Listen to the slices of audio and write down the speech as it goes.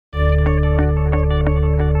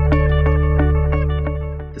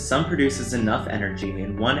sun produces enough energy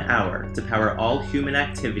in 1 hour to power all human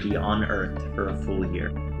activity on Earth for a full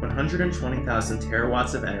year. 120,000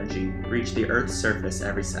 terawatts of energy reach the Earth's surface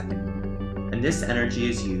every second, and this energy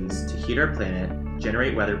is used to heat our planet,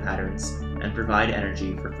 generate weather patterns, and provide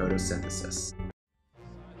energy for photosynthesis.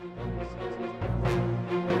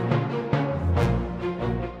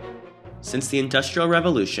 Since the Industrial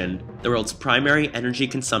Revolution, the world's primary energy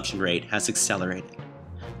consumption rate has accelerated.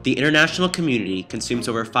 The international community consumes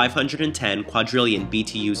over 510 quadrillion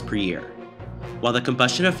BTUs per year. While the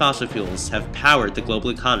combustion of fossil fuels have powered the global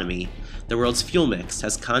economy, the world's fuel mix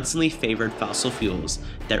has constantly favored fossil fuels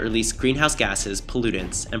that release greenhouse gases,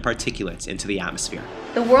 pollutants, and particulates into the atmosphere.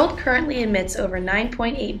 The world currently emits over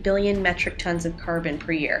 9.8 billion metric tons of carbon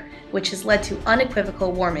per year, which has led to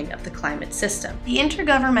unequivocal warming of the climate system. The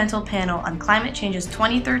Intergovernmental Panel on Climate Change's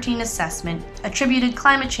 2013 assessment attributed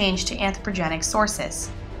climate change to anthropogenic sources.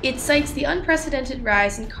 It cites the unprecedented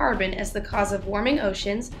rise in carbon as the cause of warming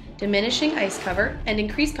oceans, diminishing ice cover, and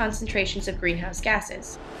increased concentrations of greenhouse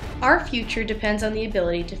gases. Our future depends on the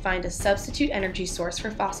ability to find a substitute energy source for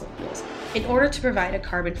fossil fuels in order to provide a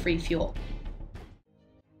carbon-free fuel.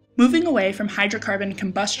 Moving away from hydrocarbon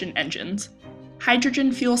combustion engines,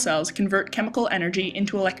 hydrogen fuel cells convert chemical energy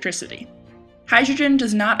into electricity. Hydrogen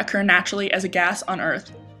does not occur naturally as a gas on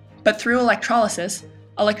Earth, but through electrolysis,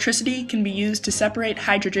 electricity can be used to separate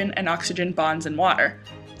hydrogen and oxygen bonds in water,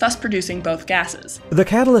 thus producing both gases. The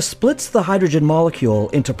catalyst splits the hydrogen molecule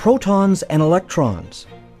into protons and electrons.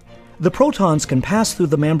 The protons can pass through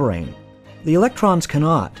the membrane. The electrons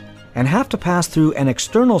cannot, and have to pass through an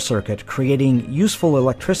external circuit, creating useful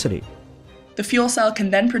electricity. The fuel cell can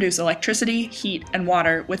then produce electricity, heat, and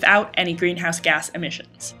water without any greenhouse gas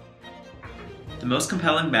emissions. The most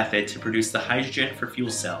compelling method to produce the hydrogen for fuel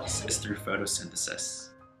cells is through photosynthesis.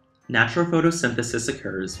 Natural photosynthesis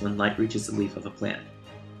occurs when light reaches the leaf of a plant.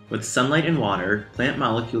 With sunlight and water, plant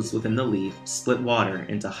molecules within the leaf split water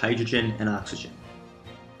into hydrogen and oxygen.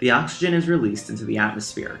 The oxygen is released into the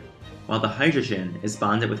atmosphere, while the hydrogen is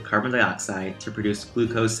bonded with carbon dioxide to produce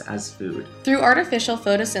glucose as food. Through artificial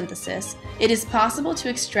photosynthesis, it is possible to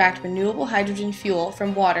extract renewable hydrogen fuel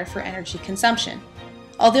from water for energy consumption.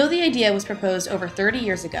 Although the idea was proposed over 30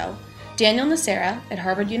 years ago, Daniel Nocera at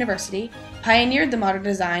Harvard University pioneered the modern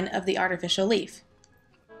design of the artificial leaf.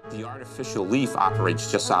 The artificial leaf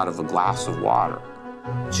operates just out of a glass of water.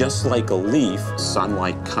 Just like a leaf,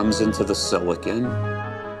 sunlight comes into the silicon,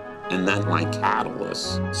 and then like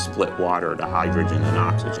catalysts, split water to hydrogen and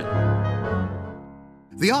oxygen.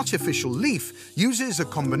 The artificial leaf uses a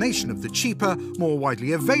combination of the cheaper, more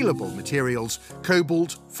widely available materials,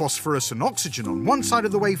 cobalt, phosphorus and oxygen on one side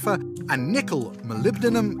of the wafer, and nickel,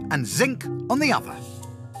 molybdenum and zinc on the other.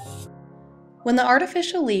 When the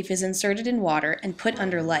artificial leaf is inserted in water and put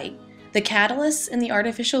under light, the catalysts in the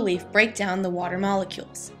artificial leaf break down the water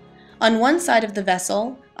molecules. On one side of the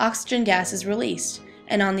vessel, oxygen gas is released,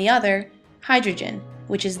 and on the other, hydrogen,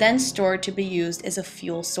 which is then stored to be used as a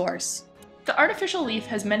fuel source. The artificial leaf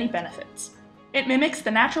has many benefits. It mimics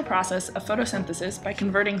the natural process of photosynthesis by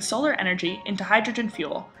converting solar energy into hydrogen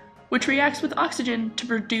fuel, which reacts with oxygen to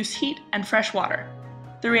produce heat and fresh water.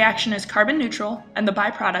 The reaction is carbon neutral, and the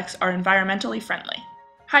byproducts are environmentally friendly.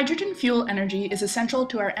 Hydrogen fuel energy is essential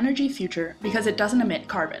to our energy future because it doesn't emit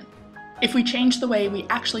carbon. If we change the way we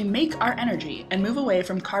actually make our energy and move away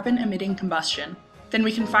from carbon-emitting combustion, then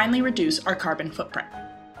we can finally reduce our carbon footprint.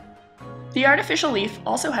 The artificial leaf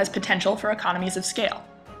also has potential for economies of scale.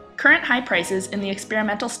 Current high prices in the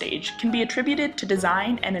experimental stage can be attributed to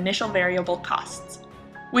design and initial variable costs.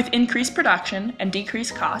 With increased production and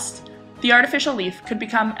decreased costs, the artificial leaf could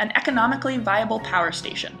become an economically viable power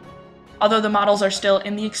station. Although the models are still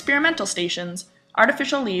in the experimental stations,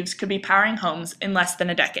 artificial leaves could be powering homes in less than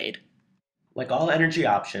a decade. Like all energy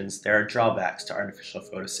options, there are drawbacks to artificial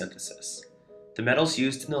photosynthesis. The metals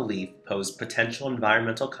used in the leaf pose potential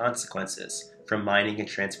environmental consequences from mining and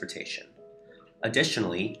transportation.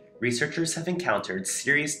 Additionally, researchers have encountered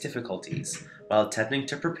serious difficulties while attempting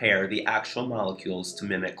to prepare the actual molecules to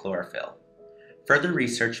mimic chlorophyll. Further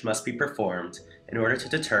research must be performed in order to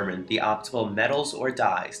determine the optimal metals or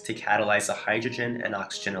dyes to catalyze a hydrogen and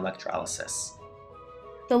oxygen electrolysis.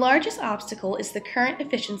 The largest obstacle is the current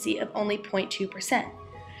efficiency of only 0.2%.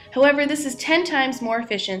 However, this is 10 times more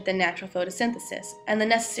efficient than natural photosynthesis, and the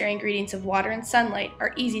necessary ingredients of water and sunlight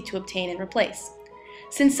are easy to obtain and replace.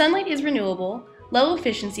 Since sunlight is renewable, low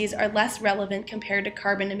efficiencies are less relevant compared to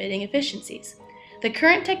carbon-emitting efficiencies. The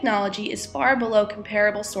current technology is far below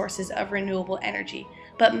comparable sources of renewable energy,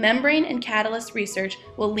 but membrane and catalyst research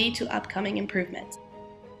will lead to upcoming improvements.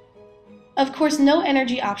 Of course, no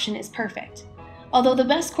energy option is perfect. Although the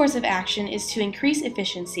best course of action is to increase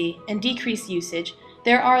efficiency and decrease usage,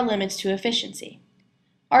 there are limits to efficiency.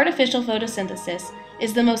 Artificial photosynthesis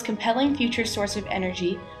is the most compelling future source of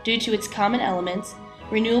energy due to its common elements,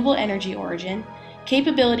 renewable energy origin,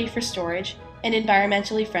 capability for storage, and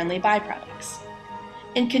environmentally friendly byproducts.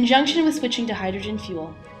 In conjunction with switching to hydrogen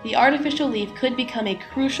fuel, the artificial leaf could become a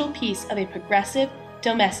crucial piece of a progressive,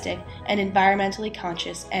 domestic, and environmentally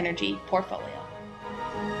conscious energy portfolio.